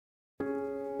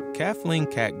Kathleen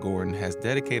Kat Gordon has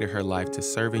dedicated her life to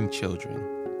serving children.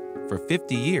 For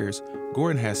 50 years,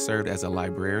 Gordon has served as a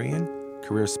librarian,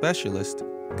 career specialist,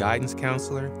 guidance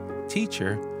counselor,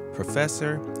 teacher,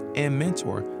 professor, and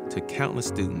mentor to countless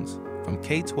students from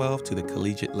K-12 to the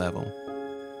collegiate level.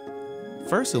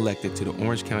 First elected to the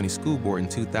Orange County School Board in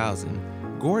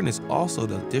 2000, Gordon is also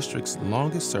the district's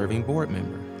longest-serving board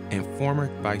member and former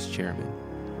vice chairman.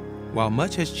 While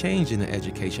much has changed in the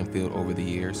education field over the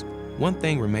years, one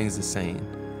thing remains the same: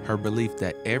 her belief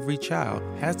that every child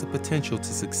has the potential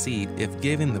to succeed if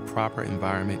given the proper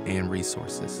environment and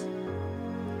resources.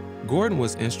 Gordon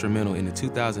was instrumental in the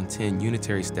 2010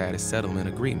 Unitary Status Settlement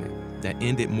Agreement that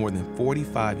ended more than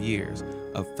 45 years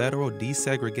of federal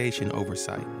desegregation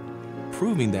oversight,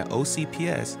 proving that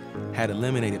OCPS had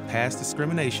eliminated past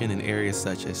discrimination in areas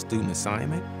such as student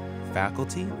assignment,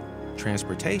 faculty,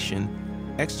 transportation,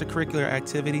 extracurricular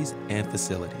activities, and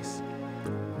facilities.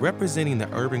 Representing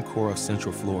the urban core of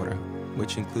Central Florida,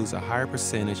 which includes a higher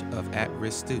percentage of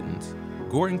at-risk students,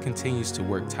 Gordon continues to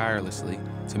work tirelessly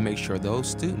to make sure those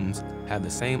students have the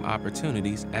same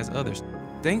opportunities as others.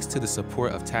 Thanks to the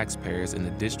support of taxpayers in the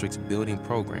district's building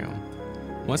program,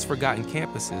 once forgotten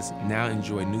campuses now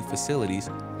enjoy new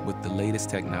facilities with the latest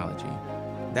technology.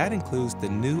 That includes the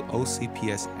new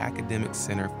OCPS Academic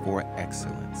Center for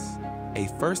Excellence, a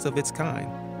first of its kind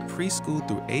preschool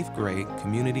through 8th grade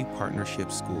community partnership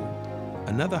school.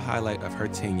 Another highlight of her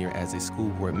tenure as a school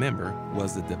board member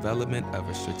was the development of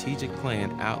a strategic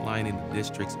plan outlining the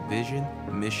district's vision,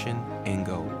 mission, and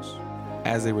goals.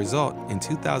 As a result, in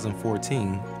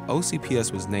 2014,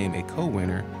 OCPS was named a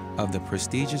co-winner of the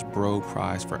prestigious Broad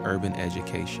Prize for Urban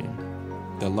Education,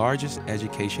 the largest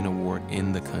education award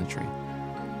in the country.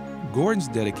 Gordon's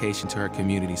dedication to her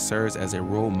community serves as a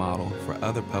role model for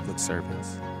other public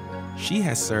servants. She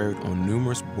has served on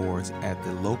numerous boards at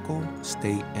the local,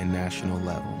 state, and national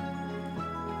level.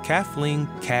 Kathleen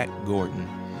Kat Gordon,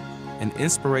 an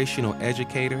inspirational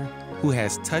educator who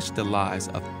has touched the lives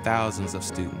of thousands of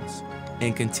students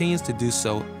and continues to do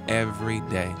so every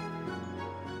day.